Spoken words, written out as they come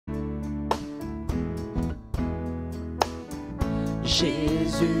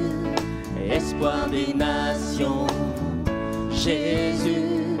Jésus, espoir des nations.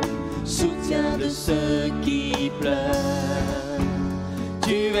 Jésus, soutien de ceux qui pleurent.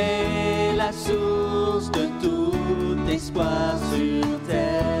 Tu es la source de tout espoir sur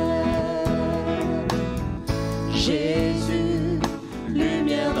terre. Jésus,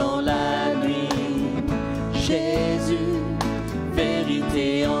 lumière dans la nuit. Jésus,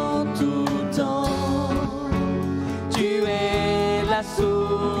 vérité en tout temps. Tu es la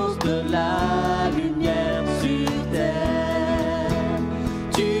source de la lumière sur terre.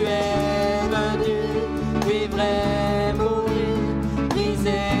 Tu es venu vivre et mourir,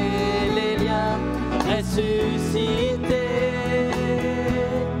 briser les liens, ressusciter.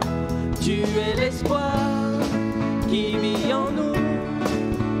 Tu es l'espoir qui vit en nous.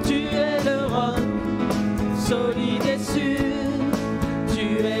 Tu es le roc solide et sûr. Tu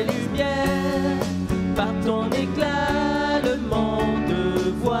es lumière, par ton éclat le monde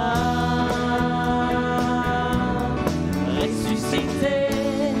voit. Ressuscité,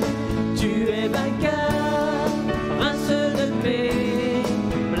 tu es vainqueur, prince de paix,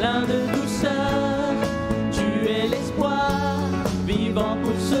 plein de douceur. Tu es l'espoir, vivant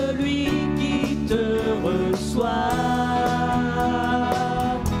pour celui qui te reçoit.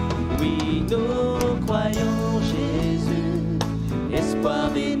 Oui, nous croyons Jésus,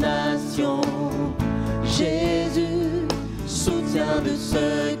 espoir des nations. Jésus, soutien de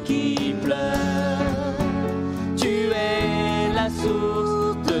ceux qui pleurent. Tu es la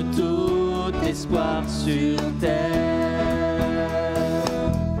source de tout espoir sur terre.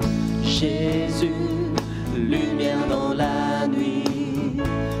 Jésus, lumière dans la nuit.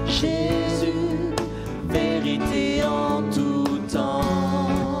 Jésus, vérité en tout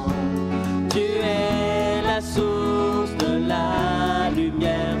temps. Tu es la source de la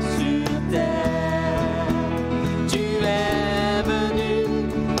lumière sur terre. Tu es venu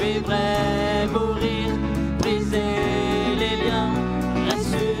vivre et mourir, briser les liens,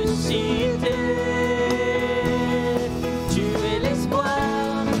 ressusciter. Tu es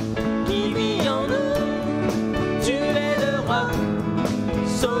l'espoir qui vit en nous. Tu es le roc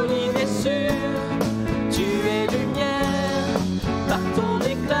solide et sûr. Tu es lumière, par ton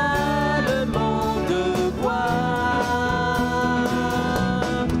éclat le monde voit.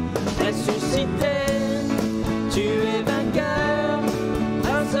 Ressuscité, tu es vainqueur,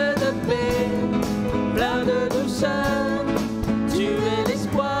 prince de paix, plein de douceur. Tu es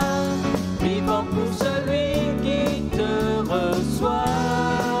l'espoir, vivant pour celui qui te reçoit.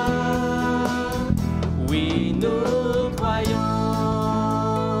 Oui, nous croyons.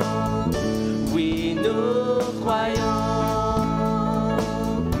 Oui, nous croyons.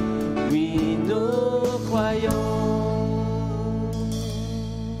 Oui, nous croyons.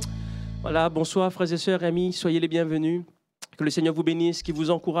 Voilà, bonsoir frères et sœurs, amis, soyez les bienvenus. Que le Seigneur vous bénisse, qu'il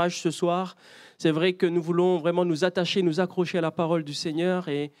vous encourage ce soir. C'est vrai que nous voulons vraiment nous attacher, nous accrocher à la parole du Seigneur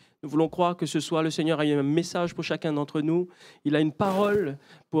et nous voulons croire que ce soir, le Seigneur a un message pour chacun d'entre nous. Il a une parole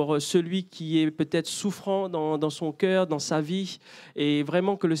pour celui qui est peut-être souffrant dans son cœur, dans sa vie. Et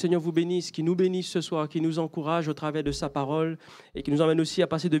vraiment que le Seigneur vous bénisse, qu'il nous bénisse ce soir, qu'il nous encourage au travers de sa parole et qu'il nous emmène aussi à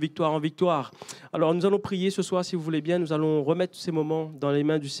passer de victoire en victoire. Alors nous allons prier ce soir, si vous voulez bien. Nous allons remettre ces moments dans les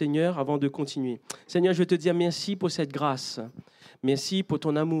mains du Seigneur avant de continuer. Seigneur, je veux te dire merci pour cette grâce. Merci pour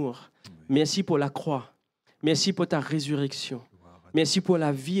ton amour. Merci pour la croix. Merci pour ta résurrection. Merci pour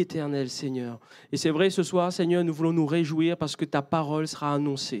la vie éternelle, Seigneur. Et c'est vrai, ce soir, Seigneur, nous voulons nous réjouir parce que ta parole sera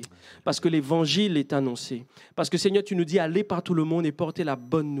annoncée, parce que l'évangile est annoncé, parce que, Seigneur, tu nous dis allez par tout le monde et porter la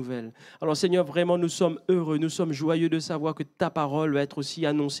bonne nouvelle. Alors, Seigneur, vraiment, nous sommes heureux, nous sommes joyeux de savoir que ta parole va être aussi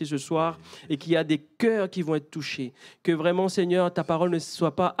annoncée ce soir et qu'il y a des cœurs qui vont être touchés. Que vraiment, Seigneur, ta parole ne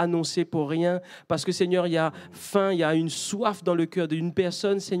soit pas annoncée pour rien, parce que, Seigneur, il y a faim, il y a une soif dans le cœur d'une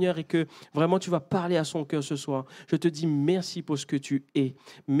personne, Seigneur, et que vraiment, tu vas parler à son cœur ce soir. Je te dis merci pour ce que tu es.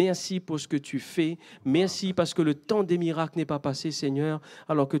 Merci pour ce que tu fais. Merci parce que le temps des miracles n'est pas passé, Seigneur,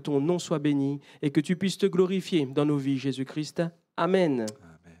 alors que ton nom soit béni et que tu puisses te glorifier dans nos vies, Jésus-Christ. Amen.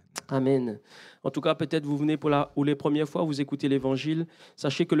 Amen. En tout cas, peut-être vous venez pour les premières fois, vous écoutez l'Évangile.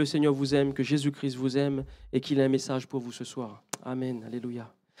 Sachez que le Seigneur vous aime, que Jésus-Christ vous aime et qu'il a un message pour vous ce soir. Amen.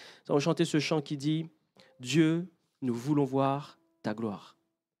 Alléluia. Nous allons chanter ce chant qui dit « Dieu, nous voulons voir ta gloire.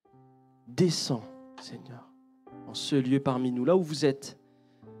 Descends, Seigneur, en ce lieu parmi nous, là où vous êtes.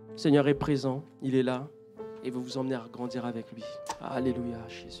 Le Seigneur est présent, il est là et veut vous emmener à grandir avec lui. Alléluia,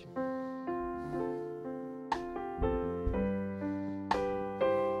 Jésus.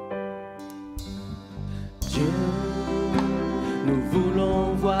 Dieu, nous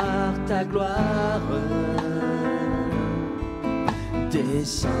voulons voir ta gloire.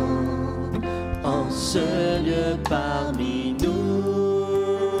 Descends en ce lieu parmi nous.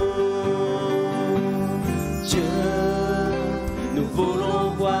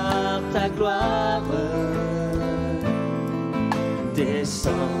 ta gloire.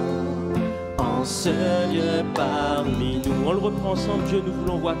 Descends en ce lieu parmi nous. On le reprend ensemble. Dieu, nous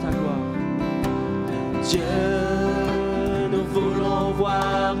voulons voir ta gloire. Dieu, nous voulons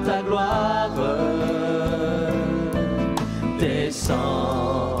voir ta gloire.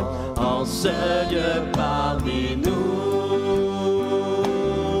 Descends en ce lieu parmi nous.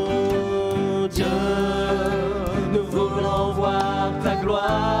 Dieu, nous voulons voir ta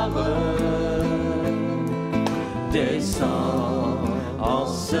gloire. Descends en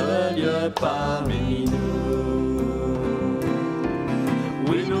ce lieu parmi nous.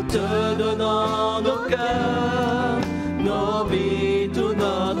 Oui, nous te donnons nos cœurs, nos vies, tout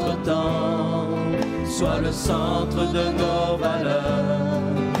notre temps. Sois le centre de nos valeurs,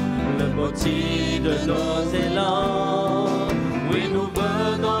 le motif de nos élans. Oui, nous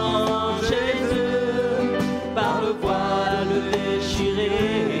venons, Jésus, par le voile déchiré.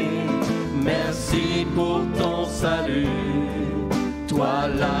 Merci pour ton salut, toi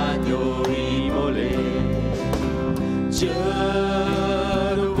l'agneau immolé. Dieu,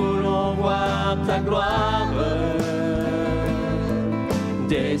 nous voulons voir ta gloire.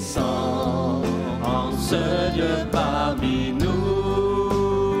 Descends en ce lieu parmi nous.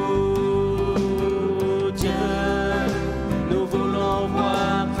 Dieu, nous voulons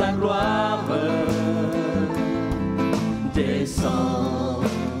voir ta gloire. Descends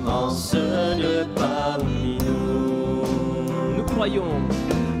en ce lieu parmi nous.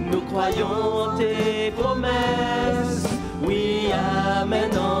 Nous croyons en tes promesses. Oui, amen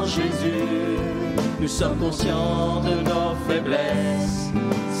en Jésus. Nous sommes conscients de nos faiblesses.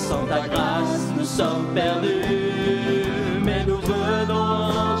 Sans ta grâce, nous sommes perdus. Mais nous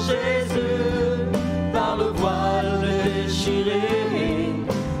venons, Jésus, par le voile déchiré.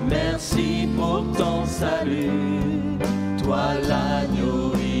 Merci pour ton salut, toi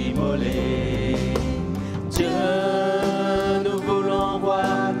l'agneau immolé. Dieu, nous voulons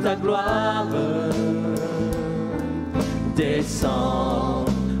voir ta gloire. Descends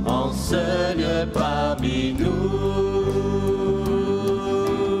en ce lieu parmi nous.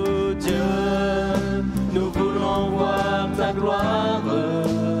 Dieu, nous voulons voir ta gloire.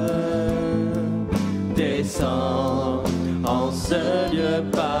 Descends en ce lieu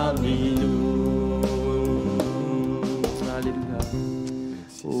parmi nous. Alléluia.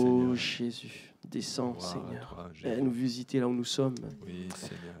 Merci, Oh Seigneur. Jésus, descends, Gloire à Seigneur. toi, Jésus. Viens nous visiter là où nous sommes. Oui,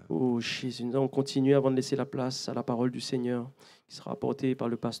 Seigneur. Oh Jésus, nous allons continuer avant de laisser la place à la parole du Seigneur qui sera apportée par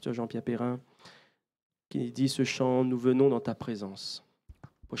le pasteur Jean Pierre Perrin qui dit ce chant: nous venons dans ta présence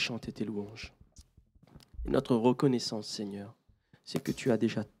pour chanter tes louanges. Et notre reconnaissance, Seigneur, c'est que tu as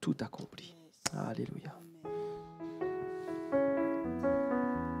déjà tout accompli. Alléluia.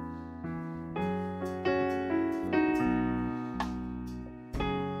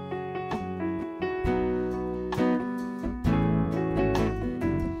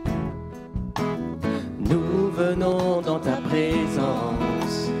 Nous venons dans ta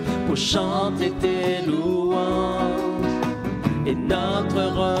présence pour chanter tes louanges et notre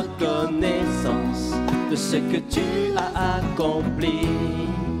reconnaissance de ce que tu as accompli.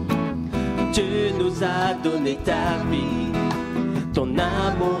 Tu nous as donné ta vie, ton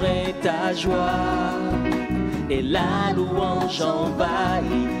amour et ta joie, et la louange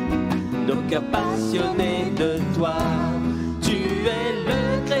envahit nos cœurs passionnés de toi. Tu es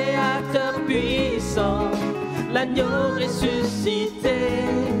le Créateur puissant, l'agneau ressuscité.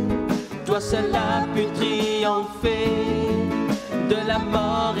 Toi seul as pu triompher de la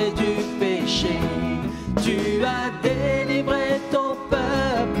mort et du péché. Tu as délivré ton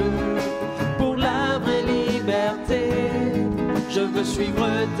peuple pour la vraie liberté. Je veux suivre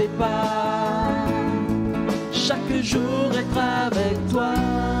tes pas, chaque jour être avec toi.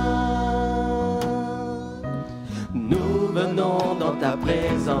 Nous venons dans ta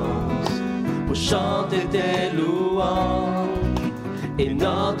présence pour chanter tes louanges et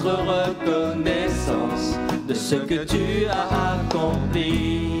notre reconnaissance de ce que tu as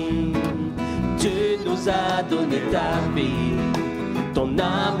accompli. Tu nous as donné ta vie, ton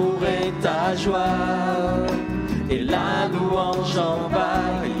amour et ta joie, et la louange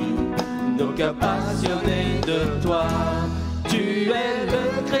envahit nos cœurs passionnés de toi. Tu es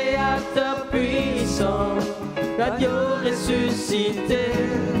le Créateur puissant, l'agneau ressuscité.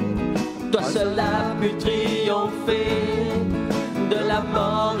 Toi seul as pu triompher de la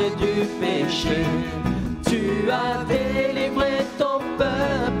mort et du péché. Tu as délivré ton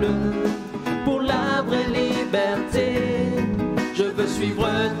peuple pour la vraie liberté. Je veux suivre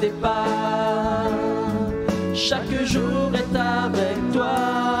tes pas, chaque jour est avec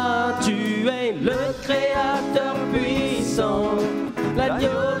toi. Tu es le Créateur puissant,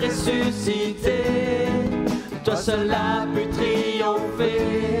 l'agneau ressuscité. seul a pu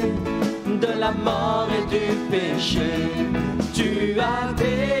triompher de la mort et du péché. Tu as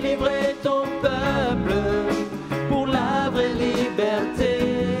délivré ton peuple pour la vraie liberté.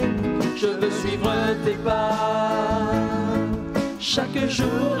 Je veux suivre tes pas, chaque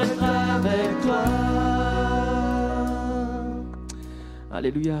jour être avec toi.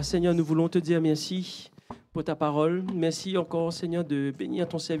 Alléluia. Seigneur, nous voulons te dire merci pour ta parole. Merci encore, Seigneur, de bénir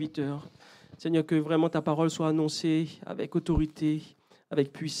ton serviteur. Seigneur, que vraiment ta parole soit annoncée avec autorité,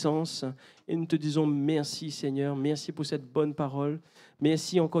 avec puissance. Et nous te disons merci, Seigneur. Merci pour cette bonne parole.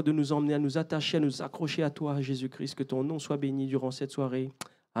 Merci encore de nous emmener à nous attacher, à nous accrocher à toi, Jésus-Christ. Que ton nom soit béni durant cette soirée.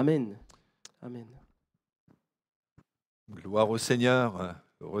 Amen. Amen. Gloire au Seigneur.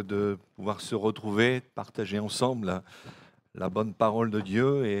 Heureux de pouvoir se retrouver, partager ensemble la bonne parole de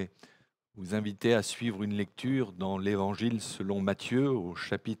Dieu et vous inviter à suivre une lecture dans l'Évangile selon Matthieu au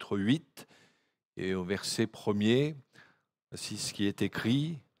chapitre 8 et au verset 1er. Voici ce qui est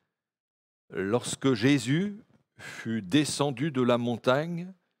écrit. Lorsque Jésus fut descendu de la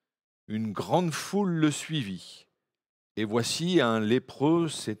montagne, une grande foule le suivit. Et voici un lépreux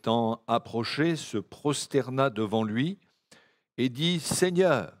s'étant approché, se prosterna devant lui et dit «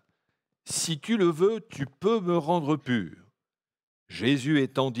 Seigneur, si tu le veux, tu peux me rendre pur. » Jésus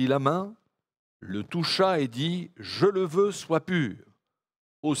étendit la main, le toucha et dit « Je le veux, sois pur. »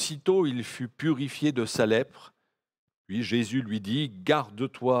 Aussitôt il fut purifié de sa lèpre. Puis Jésus lui dit «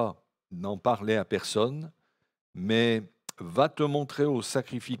 Garde-toi n'en parler à personne, mais va te montrer au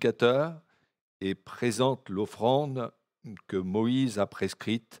sacrificateur et présente l'offrande que Moïse a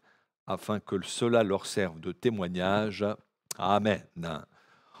prescrite, afin que cela leur serve de témoignage. » Amen.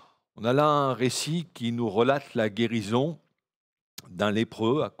 On a là un récit qui nous relate la guérison d'un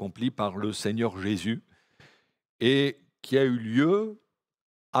lépreux accompli par le Seigneur Jésus et qui a eu lieu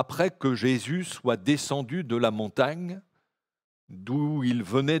après que Jésus soit descendu de la montagne d'où il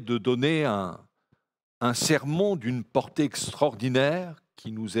venait de donner un sermon d'une portée extraordinaire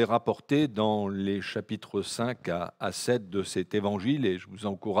qui nous est rapporté dans les chapitres 5 à 7 de cet évangile. Et je vous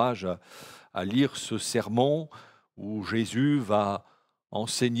encourage à lire ce sermon où Jésus va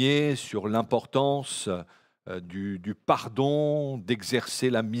enseigner sur l'importance du pardon, d'exercer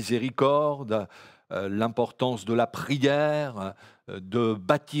la miséricorde, l'importance de la prière, de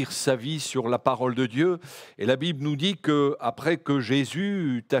bâtir sa vie sur la parole de Dieu. Et la Bible nous dit qu'après que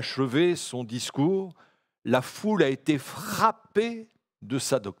Jésus eut achevé son discours, la foule a été frappée de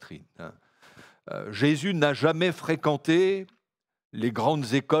sa doctrine. Jésus n'a jamais fréquenté les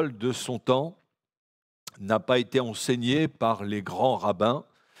grandes écoles de son temps, n'a pas été enseigné par les grands rabbins,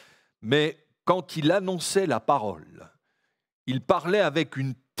 mais quand il annonçait la parole, il parlait avec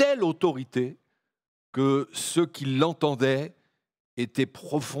une telle autorité que ceux qui l'entendaient étaient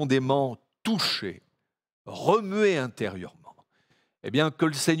profondément touchés, remués intérieurement. Eh bien, que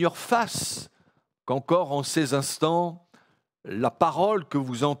le Seigneur fasse qu'encore en ces instants, la parole que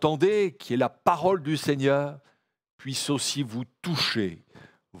vous entendez, qui est la parole du Seigneur, puisse aussi vous toucher,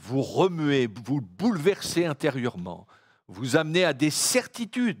 vous remuer, vous bouleverser intérieurement, vous amener à des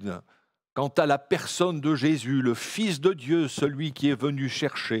certitudes quant à la personne de Jésus, le Fils de Dieu, celui qui est venu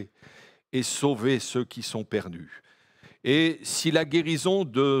chercher et sauver ceux qui sont perdus. Et si la guérison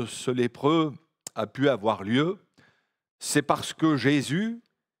de ce lépreux a pu avoir lieu, c'est parce que Jésus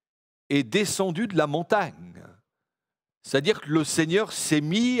est descendu de la montagne. C'est-à-dire que le Seigneur s'est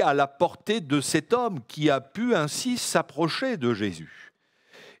mis à la portée de cet homme qui a pu ainsi s'approcher de Jésus.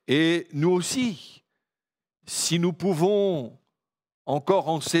 Et nous aussi, si nous pouvons encore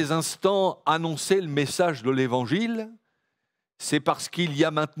en ces instants annoncer le message de l'Évangile, c'est parce qu'il y a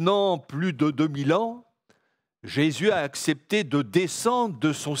maintenant plus de 2000 ans, Jésus a accepté de descendre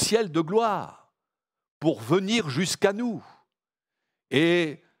de son ciel de gloire pour venir jusqu'à nous.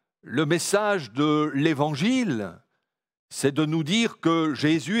 Et le message de l'Évangile, c'est de nous dire que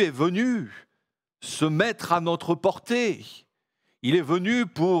Jésus est venu se mettre à notre portée. Il est venu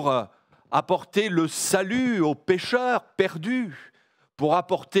pour apporter le salut aux pécheurs perdus, pour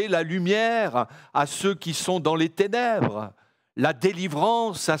apporter la lumière à ceux qui sont dans les ténèbres, la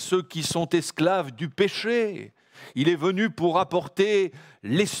délivrance à ceux qui sont esclaves du péché. Il est venu pour apporter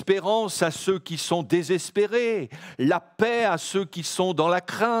l'espérance à ceux qui sont désespérés, la paix à ceux qui sont dans la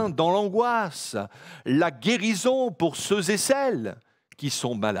crainte, dans l'angoisse, la guérison pour ceux et celles qui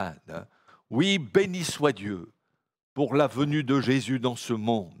sont malades. Oui, béni soit Dieu pour la venue de Jésus dans ce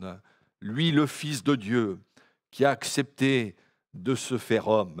monde, lui le Fils de Dieu qui a accepté de se faire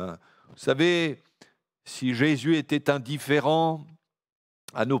homme. Vous savez, si Jésus était indifférent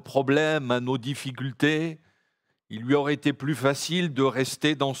à nos problèmes, à nos difficultés, il lui aurait été plus facile de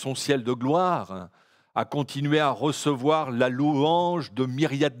rester dans son ciel de gloire, à continuer à recevoir la louange de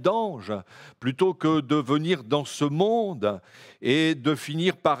myriades d'anges, plutôt que de venir dans ce monde et de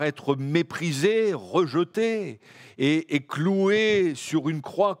finir par être méprisé, rejeté et cloué sur une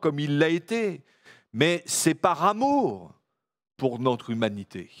croix comme il l'a été. Mais c'est par amour pour notre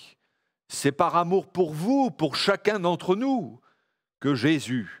humanité. C'est par amour pour vous, pour chacun d'entre nous, que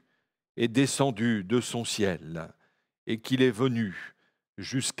Jésus est descendu de son ciel et qu'il est venu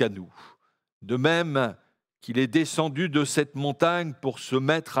jusqu'à nous. De même qu'il est descendu de cette montagne pour se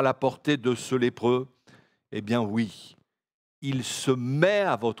mettre à la portée de ce lépreux, eh bien oui, il se met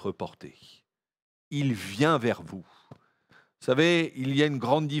à votre portée. Il vient vers vous. Vous savez, il y a une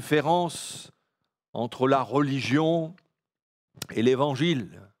grande différence entre la religion et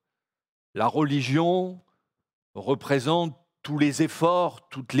l'évangile. La religion représente tous les efforts,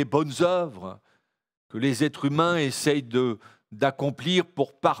 toutes les bonnes œuvres que les êtres humains essayent d'accomplir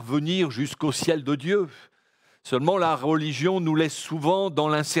pour parvenir jusqu'au ciel de Dieu. Seulement, la religion nous laisse souvent dans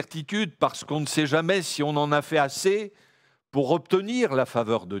l'incertitude parce qu'on ne sait jamais si on en a fait assez pour obtenir la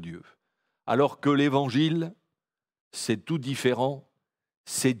faveur de Dieu. Alors que l'Évangile, c'est tout différent.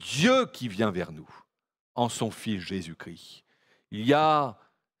 C'est Dieu qui vient vers nous en son Fils Jésus-Christ. Il y a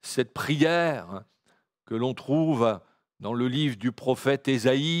cette prière que l'on trouve dans le livre du prophète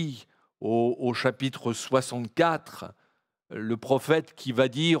Ésaïe au chapitre 64, le prophète qui va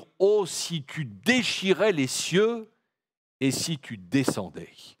dire « Oh, si tu déchirais les cieux et si tu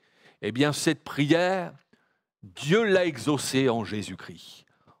descendais ». Eh bien, cette prière, Dieu l'a exaucée en Jésus-Christ.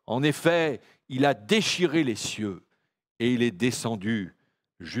 En effet, il a déchiré les cieux et il est descendu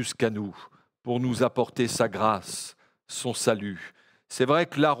jusqu'à nous pour nous apporter sa grâce, son salut. C'est vrai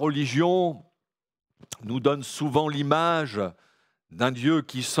que la religion nous donne souvent l'image d'un Dieu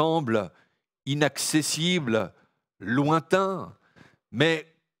qui semble inaccessible, lointain.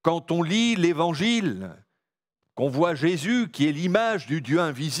 Mais quand on lit l'Évangile, qu'on voit Jésus qui est l'image du Dieu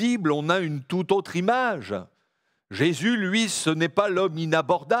invisible, on a une toute autre image. Jésus, lui, ce n'est pas l'homme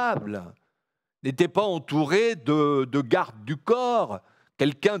inabordable, n'était pas entouré de gardes du corps,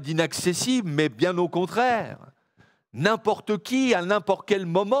 quelqu'un d'inaccessible, mais bien au contraire. N'importe qui, à n'importe quel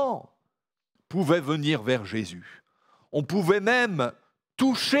moment, pouvait venir vers Jésus. On pouvait même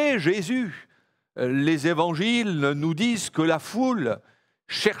toucher Jésus. Les évangiles nous disent que la foule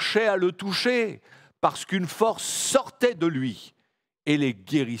cherchait à le toucher parce qu'une force sortait de lui et les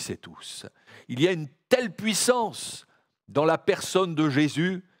guérissait tous. Il y a une telle puissance dans la personne de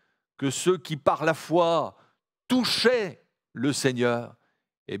Jésus que ceux qui par la foi touchaient le Seigneur,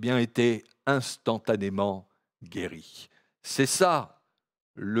 eh bien, étaient instantanément guéris. C'est ça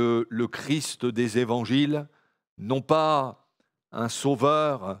le Christ des évangiles, non pas un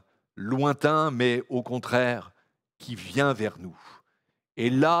sauveur lointain, mais au contraire, qui vient vers nous. Et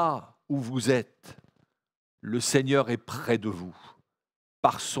là où vous êtes, le Seigneur est près de vous,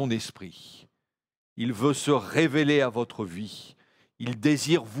 par son esprit. Il veut se révéler à votre vie. Il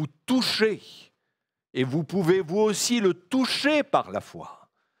désire vous toucher. Et vous pouvez vous aussi le toucher par la foi.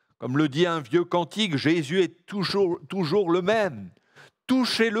 Comme le dit un vieux cantique, Jésus est toujours le même.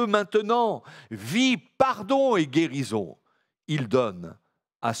 Touchez-le maintenant. Vie, pardon et guérison. Il donne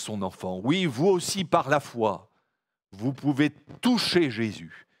à son enfant. Oui, vous aussi par la foi, vous pouvez toucher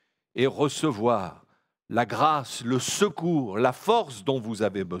Jésus et recevoir la grâce, le secours, la force dont vous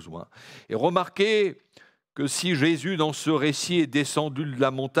avez besoin. Et remarquez que si Jésus, dans ce récit, est descendu de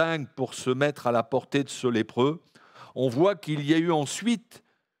la montagne pour se mettre à la portée de ce lépreux, on voit qu'il y a eu ensuite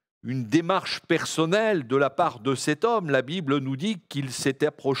une démarche personnelle de la part de cet homme. La Bible nous dit qu'il s'est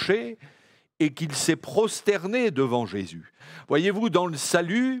approché et qu'il s'est prosterné devant Jésus. Voyez-vous, dans le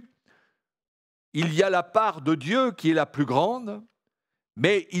salut, il y a la part de Dieu qui est la plus grande,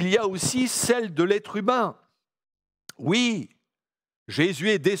 mais il y a aussi celle de l'être humain. Oui, Jésus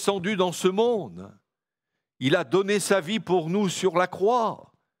est descendu dans ce monde. Il a donné sa vie pour nous sur la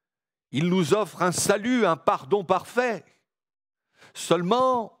croix. Il nous offre un salut, un pardon parfait.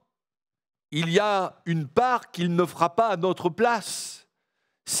 Seulement, il y a une part qu'il ne fera pas à notre place.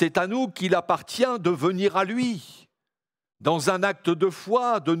 C'est à nous qu'il appartient de venir à lui, dans un acte de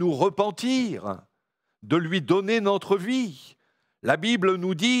foi, de nous repentir, de lui donner notre vie. La Bible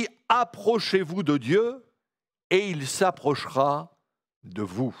nous dit « Approchez-vous de Dieu et il s'approchera de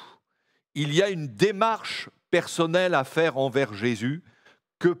vous ». Il y a une démarche personnelle à faire envers Jésus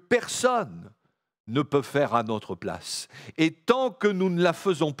que personne ne peut faire à notre place. Et tant que nous ne la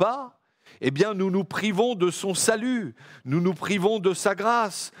faisons pas, eh bien, nous nous privons de son salut, nous nous privons de sa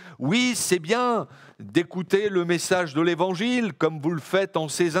grâce. Oui, c'est bien d'écouter le message de l'Évangile, comme vous le faites en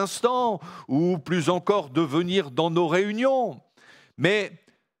ces instants, ou plus encore de venir dans nos réunions. Mais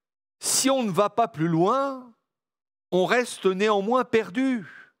si on ne va pas plus loin, on reste néanmoins perdu.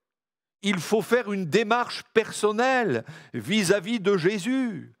 Il faut faire une démarche personnelle vis-à-vis de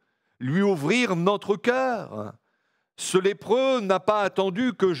Jésus, lui ouvrir notre cœur. Ce lépreux n'a pas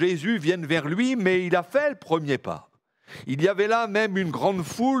attendu que Jésus vienne vers lui, mais il a fait le premier pas. Il y avait là même une grande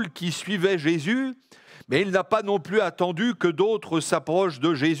foule qui suivait Jésus, mais il n'a pas non plus attendu que d'autres s'approchent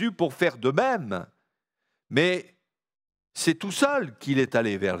de Jésus pour faire de même. Mais c'est tout seul qu'il est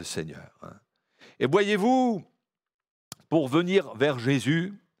allé vers le Seigneur. Et voyez-vous, pour venir vers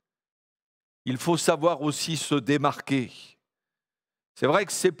Jésus, il faut savoir aussi se démarquer. C'est vrai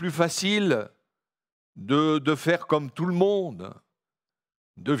que c'est plus facile de faire comme tout le monde,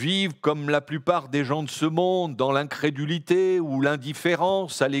 de vivre comme la plupart des gens de ce monde, dans l'incrédulité ou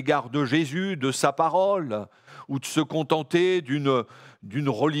l'indifférence à l'égard de Jésus, de sa parole, ou de se contenter d'une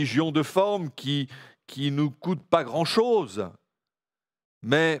religion de forme qui ne coûte pas grand-chose.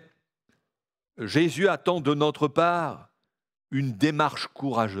 Mais Jésus attend de notre part une démarche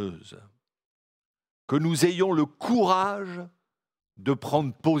courageuse, que nous ayons le courage de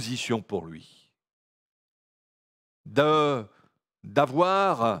prendre position pour lui,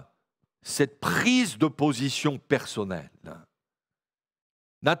 d'avoir cette prise de position personnelle.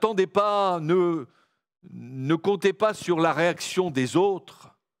 N'attendez pas, ne comptez pas sur la réaction des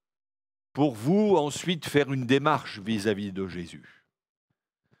autres pour vous ensuite faire une démarche vis-à-vis de Jésus.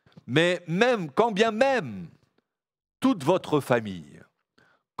 Mais quand bien même toute votre famille,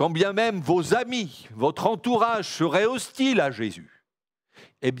 quand bien même vos amis, votre entourage serait hostile à Jésus,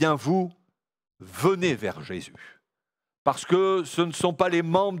 eh bien vous, venez vers Jésus. Parce que ce ne sont pas les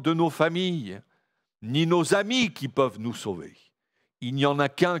membres de nos familles, ni nos amis qui peuvent nous sauver. Il n'y en a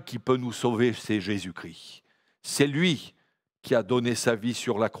qu'un qui peut nous sauver, c'est Jésus-Christ. C'est lui qui a donné sa vie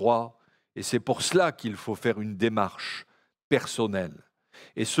sur la croix, et c'est pour cela qu'il faut faire une démarche personnelle.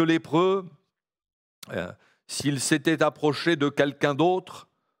 Et ce lépreux, s'il s'était approché de quelqu'un d'autre,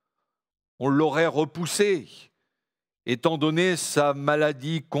 on l'aurait repoussé, étant donné sa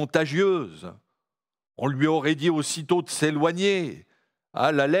maladie contagieuse. On lui aurait dit aussitôt de s'éloigner.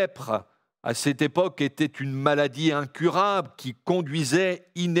 Ah, la lèpre, à cette époque, était une maladie incurable qui conduisait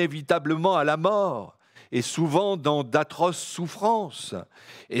inévitablement à la mort, et souvent dans d'atroces souffrances.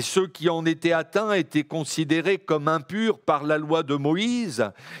 Et ceux qui en étaient atteints étaient considérés comme impurs par la loi de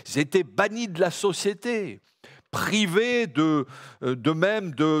Moïse. Ils étaient bannis de la société, privés de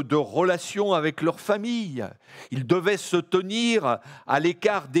relations avec leur famille. Ils devaient se tenir à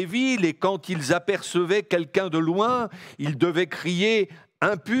l'écart des villes et quand ils apercevaient quelqu'un de loin, ils devaient crier «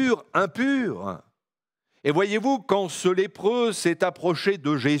 impur, impur ». Et voyez-vous, quand ce lépreux s'est approché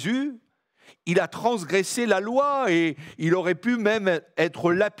de Jésus, il a transgressé la loi et il aurait pu même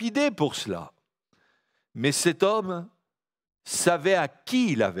être lapidé pour cela. Mais cet homme savait à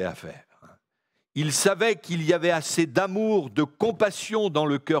qui il avait affaire. Il savait qu'il y avait assez d'amour, de compassion dans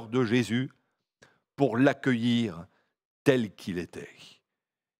le cœur de Jésus pour l'accueillir tel qu'il était.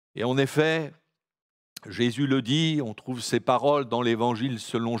 Et en effet, Jésus le dit, on trouve ces paroles dans l'Évangile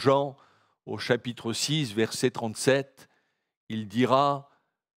selon Jean, au chapitre 6, verset 37, il dira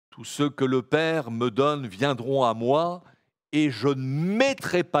 « Tous ceux que le Père me donne viendront à moi, et je ne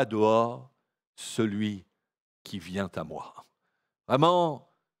mettrai pas dehors celui qui vient à moi. » Vraiment,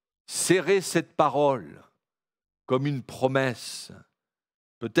 serrez cette parole comme une promesse.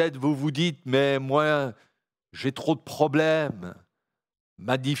 Peut-être vous vous dites, mais moi, j'ai trop de problèmes.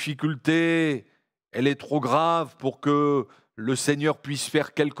 Ma difficulté, elle est trop grave pour que le Seigneur puisse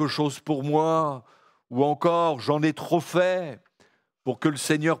faire quelque chose pour moi. Ou encore, j'en ai trop fait pour que le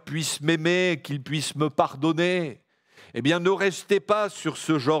Seigneur puisse m'aimer, qu'il puisse me pardonner. Eh bien, ne restez pas sur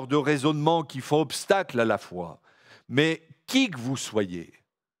ce genre de raisonnement qui font obstacle à la foi. Mais qui que vous soyez,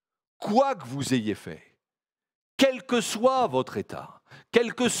 quoi que vous ayez fait, quel que soit votre état,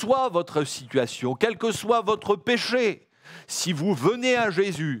 quelle que soit votre situation, quel que soit votre péché, si vous venez à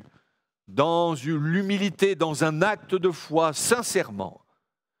Jésus dans l'humilité, dans un acte de foi, sincèrement,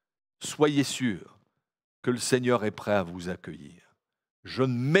 soyez sûrs que le Seigneur est prêt à vous accueillir. Je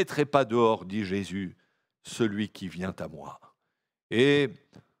ne mettrai pas dehors, dit Jésus, celui qui vient à moi. Et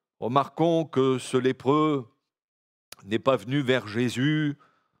remarquons que ce lépreux n'est pas venu vers Jésus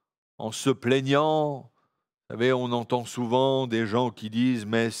en se plaignant. Vous savez, on entend souvent des gens qui disent «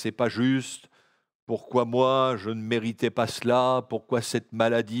 mais c'est pas juste, pourquoi moi je ne méritais pas cela, pourquoi cette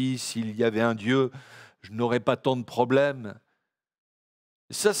maladie, s'il y avait un Dieu, je n'aurais pas tant de problèmes ».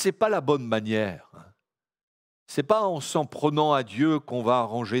 Ça, c'est pas la bonne manière. C'est pas en s'en prenant à Dieu qu'on va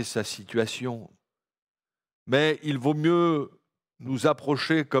arranger sa situation. Mais il vaut mieux nous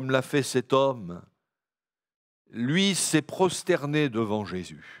approcher comme l'a fait cet homme. Lui s'est prosterné devant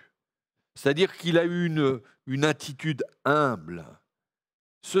Jésus. C'est-à-dire qu'il a eu une attitude humble,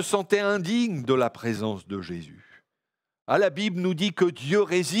 se sentait indigne de la présence de Jésus. Ah, la Bible nous dit que Dieu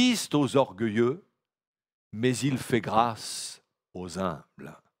résiste aux orgueilleux, mais il fait grâce aux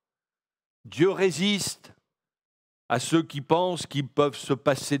humbles. Dieu résiste à ceux qui pensent qu'ils peuvent se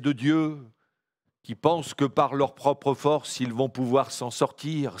passer de Dieu, qui pensent que par leur propre force, ils vont pouvoir s'en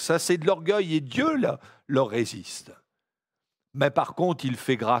sortir. Ça, c'est de l'orgueil et Dieu leur résiste. Mais par contre, il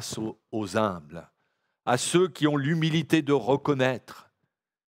fait grâce aux humbles, à ceux qui ont l'humilité de reconnaître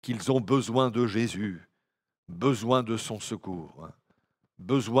qu'ils ont besoin de Jésus, besoin de son secours,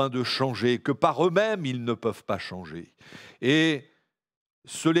 besoin de changer, que par eux-mêmes, ils ne peuvent pas changer. Et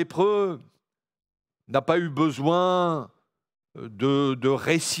ce lépreux n'a pas eu besoin de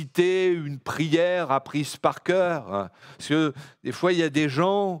réciter une prière apprise par cœur. Parce que des fois, il y a des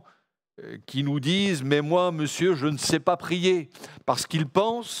gens qui nous disent « Mais moi, monsieur, je ne sais pas prier », parce qu'ils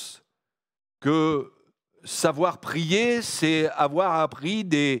pensent que savoir prier, c'est avoir appris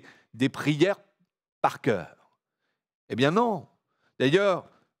des prières par cœur. Eh bien non. D'ailleurs,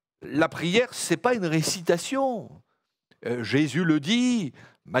 la prière, ce n'est pas une récitation. Jésus le dit,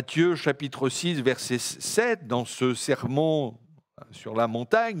 Matthieu chapitre 6, verset 7, dans ce sermon sur la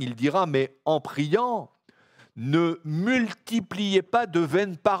montagne, il dira « Mais en priant, ne multipliez pas de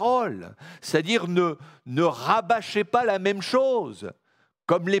vaines paroles », c'est-à-dire ne rabâchez pas la même chose,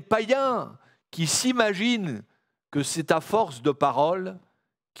 comme les païens qui s'imaginent que c'est à force de paroles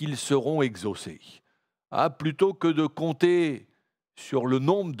qu'ils seront exaucés. Plutôt que de compter sur le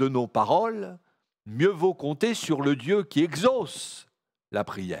nombre de nos paroles, mieux vaut compter sur le Dieu qui exauce la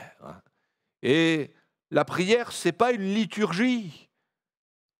prière. Et la prière, ce n'est pas une liturgie.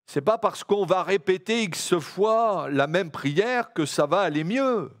 Ce n'est pas parce qu'on va répéter X fois la même prière que ça va aller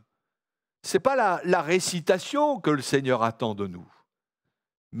mieux. Ce n'est pas la récitation que le Seigneur attend de nous,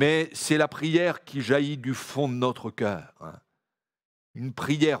 mais c'est la prière qui jaillit du fond de notre cœur. Une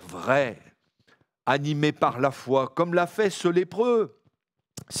prière vraie, animée par la foi, comme l'a fait ce lépreux.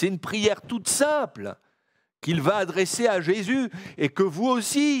 C'est une prière toute simple qu'il va adresser à Jésus et que vous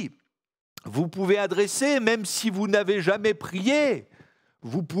aussi, vous pouvez adresser, même si vous n'avez jamais prié.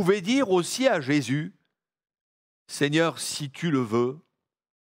 Vous pouvez dire aussi à Jésus, « Seigneur, si tu le veux,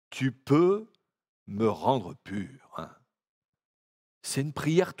 tu peux me rendre pur. » C'est une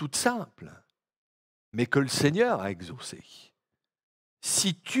prière toute simple, mais que le Seigneur a exaucée.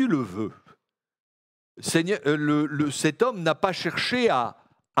 Si tu le veux, Seigneur, cet homme n'a pas cherché à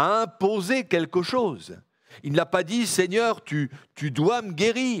imposer quelque chose. Il n'a pas dit, Seigneur, tu dois me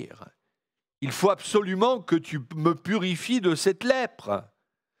guérir. Il faut absolument que tu me purifies de cette lèpre.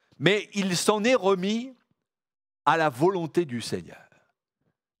 Mais il s'en est remis à la volonté du Seigneur.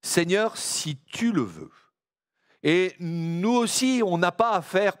 Seigneur, si tu le veux. Et nous aussi, on n'a pas à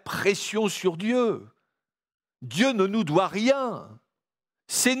faire pression sur Dieu. Dieu ne nous doit rien.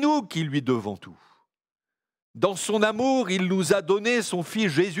 C'est nous qui lui devons tout. Dans son amour, il nous a donné son Fils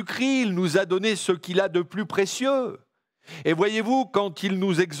Jésus-Christ, il nous a donné ce qu'il a de plus précieux. Et voyez-vous, quand il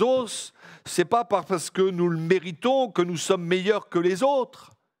nous exauce, ce n'est pas parce que nous le méritons que nous sommes meilleurs que les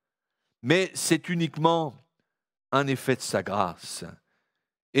autres, mais c'est uniquement un effet de sa grâce.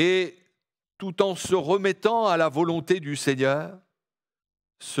 Et tout en se remettant à la volonté du Seigneur,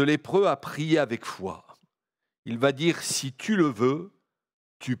 ce lépreux a prié avec foi. Il va dire, si tu le veux,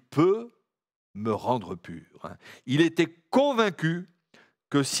 tu peux me rendre pur. Il était convaincu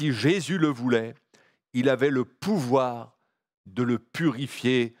que si Jésus le voulait, il avait le pouvoir de le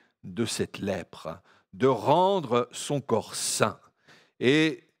purifier de cette lèpre, de rendre son corps saint.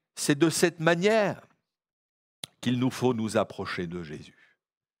 Et c'est de cette manière qu'il nous faut nous approcher de Jésus.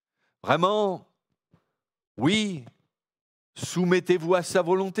 Vraiment, oui, soumettez-vous à sa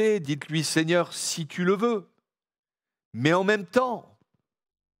volonté, dites-lui, Seigneur, si tu le veux. Mais en même temps,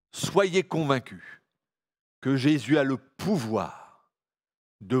 soyez convaincus que Jésus a le pouvoir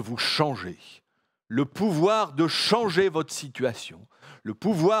de vous changer, le pouvoir de changer votre situation, le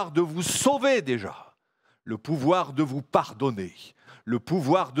pouvoir de vous sauver déjà, le pouvoir de vous pardonner, le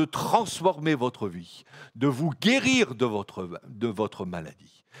pouvoir de transformer votre vie, de vous guérir de votre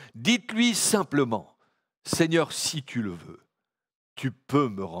maladie. Dites-lui simplement, Seigneur, si tu le veux, tu peux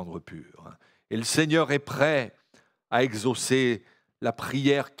me rendre pur. Et le Seigneur est prêt à exaucer la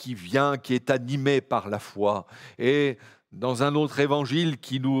prière qui vient, qui est animée par la foi. Et dans un autre évangile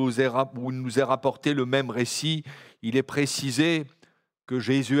où nous est rapporté le même récit, il est précisé que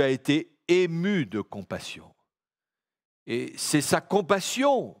Jésus a été ému de compassion. Et c'est sa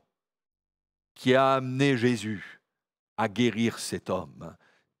compassion qui a amené Jésus à guérir cet homme.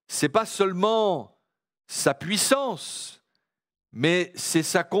 Ce n'est pas seulement sa puissance, mais c'est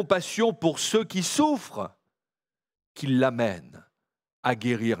sa compassion pour ceux qui souffrent qui l'amène à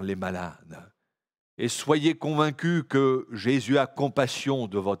guérir les malades. Et soyez convaincus que Jésus a compassion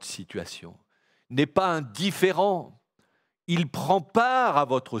de votre situation. Il n'est pas indifférent. Il prend part à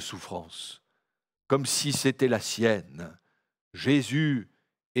votre souffrance, comme si c'était la sienne. Jésus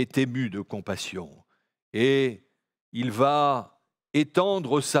est ému de compassion et il va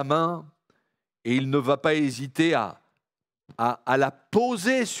étendre sa main et il ne va pas hésiter à la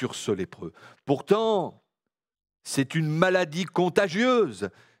poser sur ce lépreux. Pourtant, c'est une maladie contagieuse,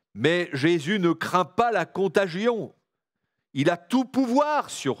 mais Jésus ne craint pas la contagion. Il a tout pouvoir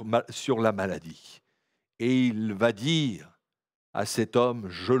sur la maladie. Et il va dire à cet homme,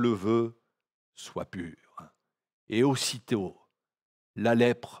 je le veux, sois pur. Et aussitôt, la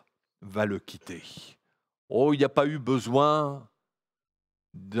lèpre va le quitter. Oh, il n'y a pas eu besoin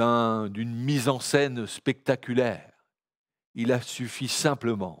d'une mise en scène spectaculaire. Il a suffi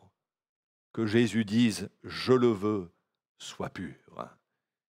simplement que Jésus dise « Je le veux, sois pur ».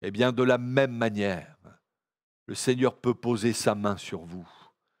 Eh bien, de la même manière, le Seigneur peut poser sa main sur vous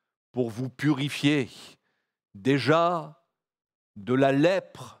pour vous purifier déjà de la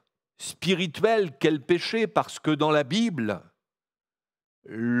lèpre spirituelle qu'est le péché, parce que dans la Bible,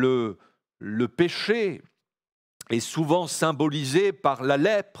 le péché est souvent symbolisé par la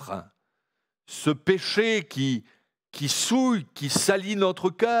lèpre, ce péché qui souille, qui salit notre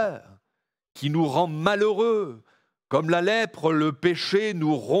cœur, qui nous rend malheureux. Comme la lèpre, le péché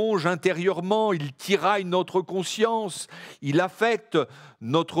nous ronge intérieurement, il tiraille notre conscience, il affecte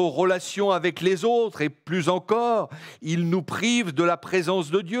notre relation avec les autres et plus encore, il nous prive de la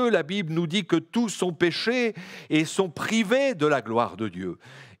présence de Dieu. La Bible nous dit que tous sont péchés et sont privés de la gloire de Dieu.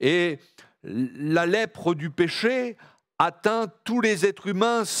 Et la lèpre du péché atteint tous les êtres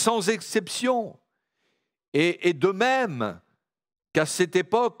humains sans exception. Et de même qu'à cette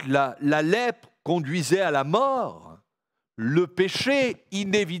époque, la lèpre conduisait à la mort, le péché,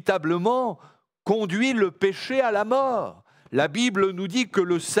 inévitablement, conduit le péché à la mort. La Bible nous dit que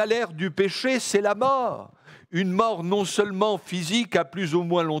le salaire du péché, c'est la mort. Une mort non seulement physique à plus ou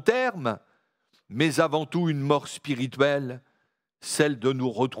moins long terme, mais avant tout une mort spirituelle, celle de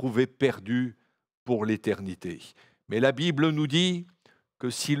nous retrouver perdus pour l'éternité. Mais la Bible nous dit que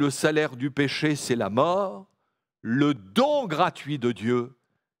si le salaire du péché, c'est la mort, le don gratuit de Dieu,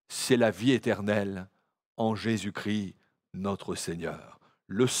 c'est la vie éternelle en Jésus-Christ, notre Seigneur.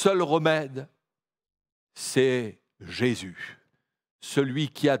 Le seul remède, c'est Jésus, celui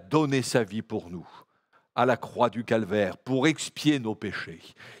qui a donné sa vie pour nous, à la croix du Calvaire, pour expier nos péchés.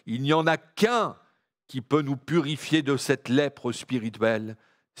 Il n'y en a qu'un qui peut nous purifier de cette lèpre spirituelle,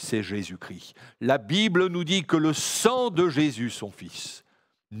 c'est Jésus-Christ. La Bible nous dit que le sang de Jésus, son Fils,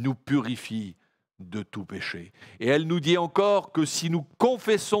 nous purifie de tout péché. Et elle nous dit encore que si nous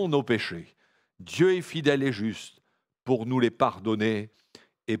confessons nos péchés, Dieu est fidèle et juste pour nous les pardonner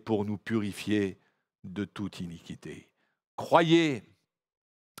et pour nous purifier de toute iniquité. Croyez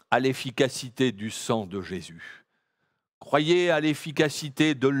à l'efficacité du sang de Jésus. Croyez à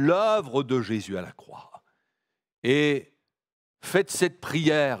l'efficacité de l'œuvre de Jésus à la croix. Et faites cette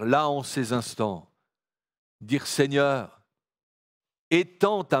prière, là, en ces instants. Dire, Seigneur,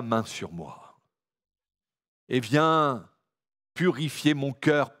 étends ta main sur moi et viens purifier mon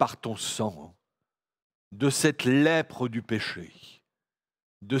cœur par ton sang de cette lèpre du péché,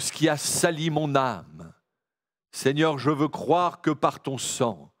 de ce qui a sali mon âme. Seigneur, je veux croire que par ton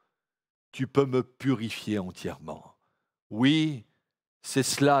sang, tu peux me purifier entièrement. Oui, c'est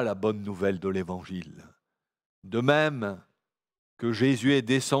cela la bonne nouvelle de l'Évangile. De même que Jésus est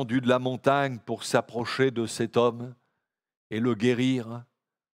descendu de la montagne pour s'approcher de cet homme et le guérir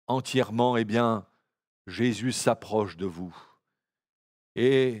entièrement, eh bien, Jésus s'approche de vous.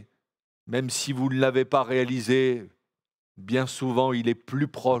 Et même si vous ne l'avez pas réalisé, bien souvent, il est plus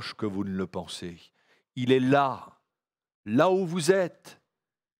proche que vous ne le pensez. Il est là, là où vous êtes.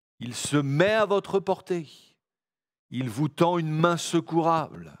 Il se met à votre portée. Il vous tend une main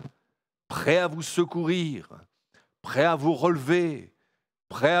secourable, prêt à vous secourir, prêt à vous relever,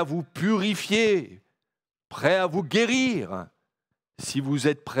 prêt à vous purifier, prêt à vous guérir, si vous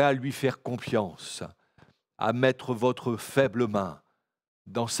êtes prêt à lui faire confiance, à mettre votre faible main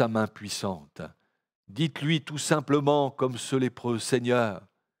dans sa main puissante. Dites-lui tout simplement comme ce lépreux, Seigneur,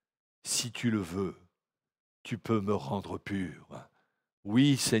 si tu le veux, tu peux me rendre pur.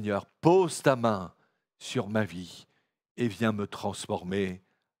 Oui, Seigneur, pose ta main sur ma vie et viens me transformer.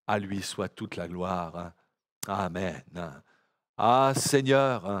 À lui soit toute la gloire. Amen. Ah,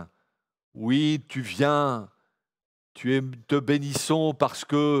 Seigneur, oui, tu viens, te bénissons parce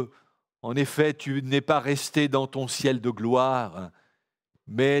que En effet, tu n'es pas resté dans ton ciel de gloire,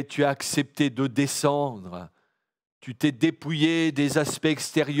 mais tu as accepté de descendre. Tu t'es dépouillé des aspects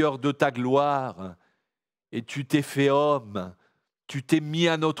extérieurs de ta gloire et tu t'es fait homme. Tu t'es mis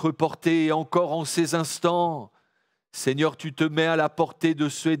à notre portée et encore en ces instants, Seigneur, tu te mets à la portée de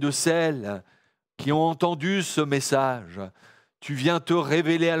ceux et de celles qui ont entendu ce message. Tu viens te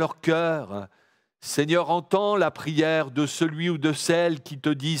révéler à leur cœur. Seigneur, entends la prière de celui ou de celle qui te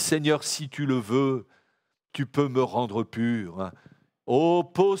dit, Seigneur, si tu le veux, tu peux me rendre pur. Oh,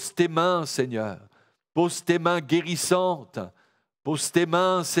 pose tes mains, Seigneur, pose tes mains guérissantes, pose tes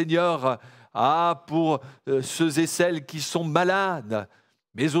mains, Seigneur, pour ceux et celles qui sont malades,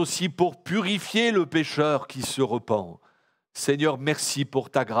 mais aussi pour purifier le pécheur qui se repent. Seigneur, merci pour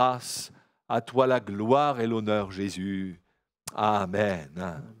ta grâce. À toi la gloire et l'honneur, Jésus. Amen.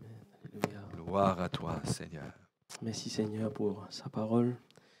 Amen. Alléluia. Gloire à toi, Seigneur. Merci Seigneur pour sa parole.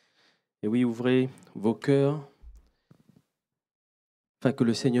 Et oui, ouvrez vos cœurs, afin que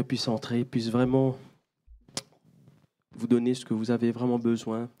le Seigneur puisse entrer, puisse vraiment vous donner ce que vous avez vraiment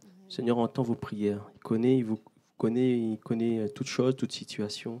besoin. Le Seigneur entend vos prières. Il vous connaît toutes choses, toutes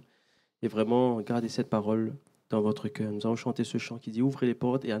situations. Et vraiment, gardez cette parole dans votre cœur. Nous allons chanter ce chant qui dit « Ouvrez les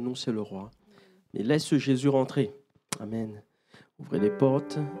portes et annoncez le roi ». Mais laisse Jésus rentrer. Amen. Ouvrez les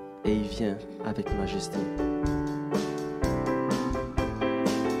portes et il vient avec majesté.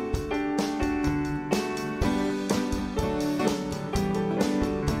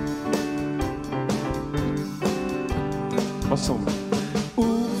 Ensemble.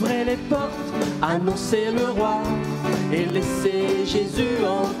 Ouvrez les portes, annoncez le roi et laissez Jésus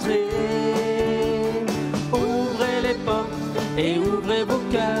entrer. Ouvrez les portes et ouvrez vos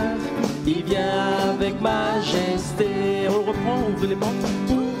cœurs, il vient avec majesté. On reprend, ouvrez les portes.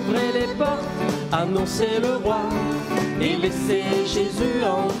 Ouvrez les portes, annoncez le roi et laissez Jésus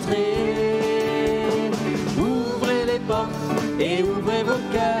entrer. Ouvrez les portes et ouvrez vos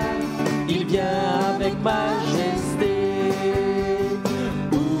cœurs, il vient avec majesté.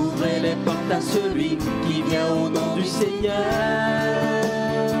 Ouvrez les portes à celui qui vient au nom du Seigneur.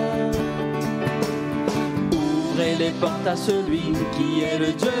 Ouvrez les portes à celui qui est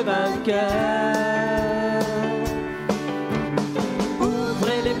le Dieu vainqueur.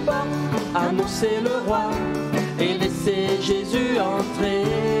 Ouvrez les portes, annoncez le roi et laissez Jésus entrer.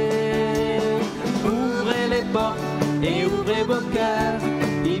 Ouvrez les portes et ouvrez vos cœurs,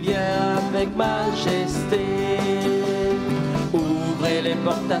 il vient avec majesté. Ouvrez les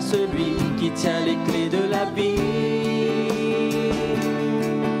portes à celui qui tient les clés de la vie.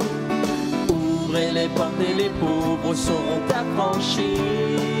 Ouvrez les portes et les pauvres seront affranchis.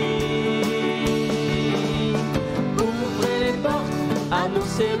 Ouvrez les portes,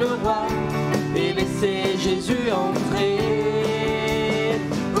 annoncez le roi et laissez Jésus entrer.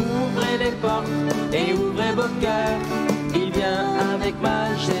 Ouvrez les portes et ouvrez vos cœurs, il vient avec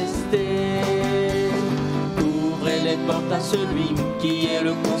majesté. Ouvrez les portes à celui qui est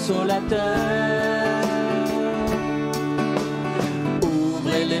le consolateur.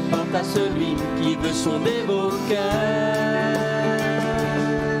 Ouvrez les portes à celui qui veut sonder vos cœurs.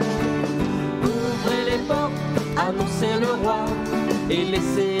 Ouvrez les portes, annoncez le roi et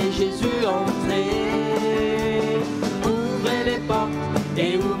laissez Jésus entrer. Ouvrez les portes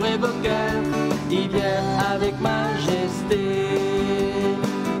et ouvrez vos cœurs, il vient avec majesté.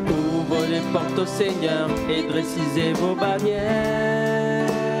 Ouvrez les portes au Seigneur et dressez vos bannières.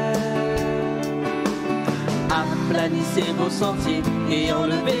 Aplanissez vos sentiers et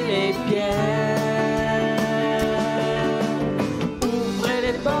enlevez les pierres. Ouvrez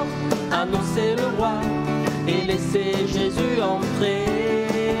les portes, annoncez le roi et laissez Jésus entrer.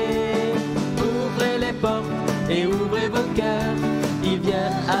 Ouvrez les portes et ouvrez vos cœurs, il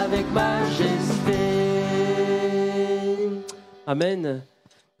vient avec majesté. Amen.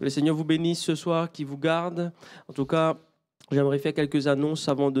 Que le Seigneur vous bénisse ce soir, qu'il vous garde. En tout cas, j'aimerais faire quelques annonces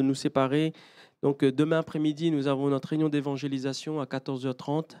avant de nous séparer. Donc, demain après-midi, nous avons notre réunion d'évangélisation à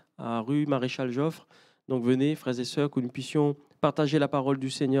 14h30 à rue Maréchal Joffre. Donc, venez, frères et sœurs, que nous puissions partager la parole du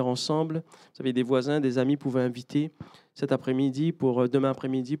Seigneur ensemble. Vous avez des voisins, des amis, vous pouvez inviter cet après-midi, demain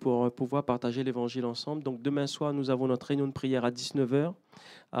après-midi, pour pouvoir partager l'évangile ensemble. Donc, demain soir, nous avons notre réunion de prière à 19h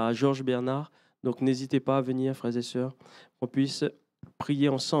à Georges Bernard. Donc, n'hésitez pas à venir, frères et sœurs, qu'on puisse prier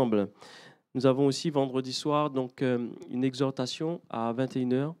ensemble. Nous avons aussi vendredi soir donc, une exhortation à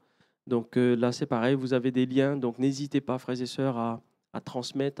 21h. Donc là, c'est pareil, vous avez des liens. Donc, n'hésitez pas, frères et sœurs, à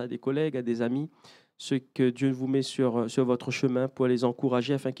transmettre à des collègues, à des amis, ce que Dieu vous met sur votre chemin pour les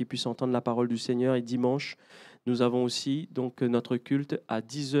encourager afin qu'ils puissent entendre la parole du Seigneur. Et dimanche, nous avons aussi donc, notre culte à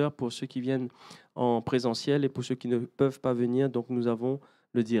 10h pour ceux qui viennent en présentiel et pour ceux qui ne peuvent pas venir. Donc, nous avons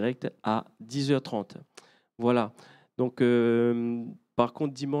le direct à 10h30. Voilà. Donc, par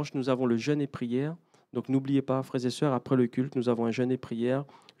contre, dimanche, nous avons le jeûne et prière. Donc, n'oubliez pas, frères et sœurs, après le culte, nous avons un jeûne et prière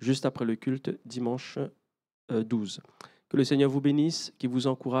juste après le culte, dimanche 12. Que le Seigneur vous bénisse, qu'il vous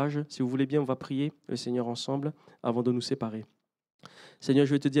encourage. Si vous voulez bien, on va prier le Seigneur ensemble avant de nous séparer. Seigneur,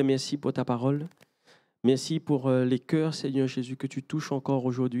 je veux te dire merci pour ta parole. Merci pour les cœurs, Seigneur Jésus, que tu touches encore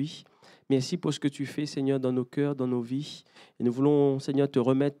aujourd'hui. Merci pour ce que tu fais, Seigneur, dans nos cœurs, dans nos vies. Et nous voulons, Seigneur, te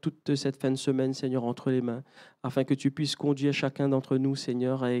remettre toute cette fin de semaine, Seigneur, entre les mains, afin que tu puisses conduire chacun d'entre nous,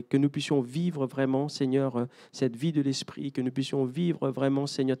 Seigneur, et que nous puissions vivre vraiment, Seigneur, cette vie de l'Esprit, que nous puissions vivre vraiment,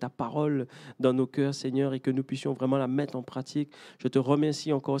 Seigneur, ta parole dans nos cœurs, Seigneur, et que nous puissions vraiment la mettre en pratique. Je te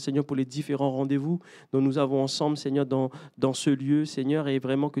remercie encore, Seigneur, pour les différents rendez-vous dont nous avons ensemble, Seigneur, dans ce lieu, Seigneur, et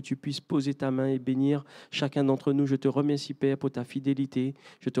vraiment que tu puisses poser ta main et bénir chacun d'entre nous. Je te remercie, Père, pour ta fidélité.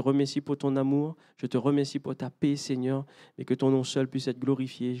 Je te remercie pour ton amour. Je te remercie pour ta paix, Seigneur, et que ton nom seul puisse être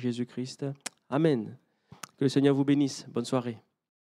glorifié, Jésus-Christ. Amen. Que le Seigneur vous bénisse. Bonne soirée.